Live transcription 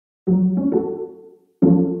Home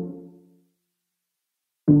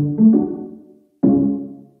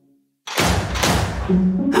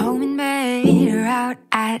in bed or out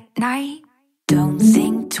at night. Don't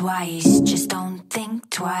think twice, just don't think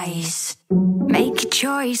twice. Make a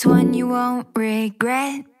choice, one you won't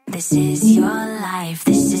regret. This is your life,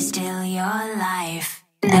 this is still your life.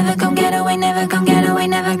 Never gon' get away, never gon' get away,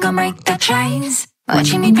 never gon' break the chains.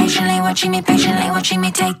 Watching me patiently, watching me patiently, watching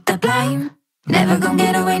me take the blame. Never gon'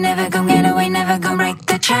 get away, never gon' get away, never gon' break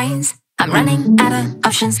the chains. I'm running out of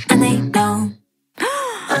options and they know.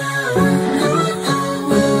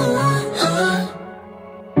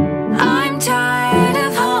 I'm tired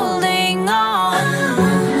of holding on.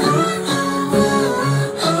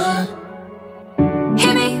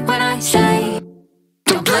 Hear me when I say,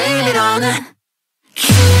 don't blame it on the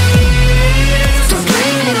keys. Don't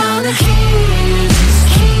blame it on the keys.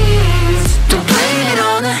 Don't blame it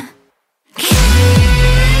on the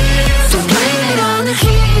keys. Don't blame it on the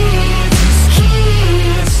keys.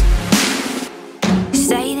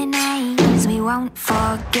 Say the names we won't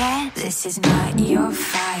forget. This is not your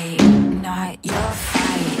fight, not your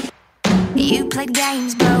fight. You played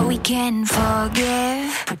games, but we can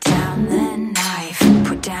forgive. Put down the knife,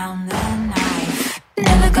 put down the knife.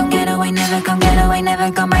 Never gon' get away, never gon' get away, never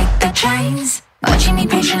gon' break the chains. Watching me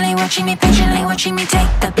patiently, watching me patiently, watching me take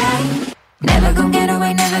the blame. Never gon' get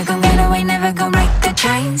away, never gon' get away, never gon' break the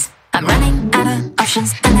chains. I'm running out of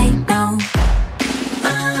options and they know.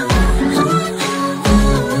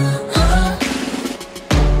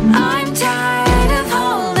 I'm tired of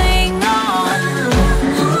holding on.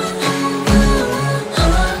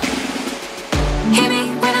 Hear me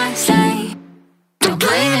when I say, don't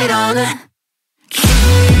blame it on the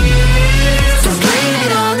keys. Don't blame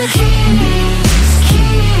it on the keys.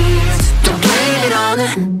 Don't blame it on the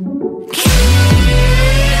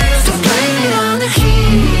keys. Don't blame it on the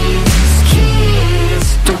keys.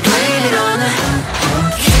 Don't blame it on the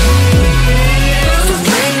keys. Don't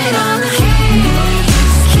blame it on the keys.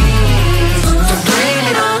 Don't blame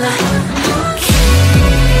it on the keys.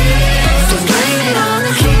 Don't blame it on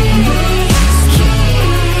the keys.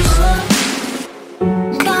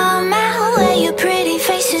 Come out where your pretty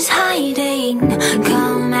face is hiding.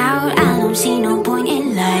 Come out, I don't see no point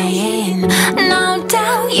in lying. No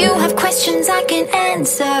doubt you have questions I can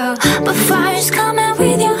answer, but first come out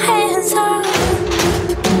with your hands up.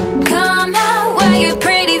 Come out where your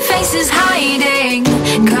pretty face is hiding.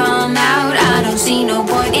 Come out, I don't see no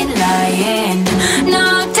point in lying.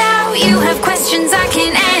 No doubt you have questions I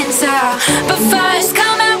can answer, but first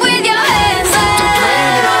come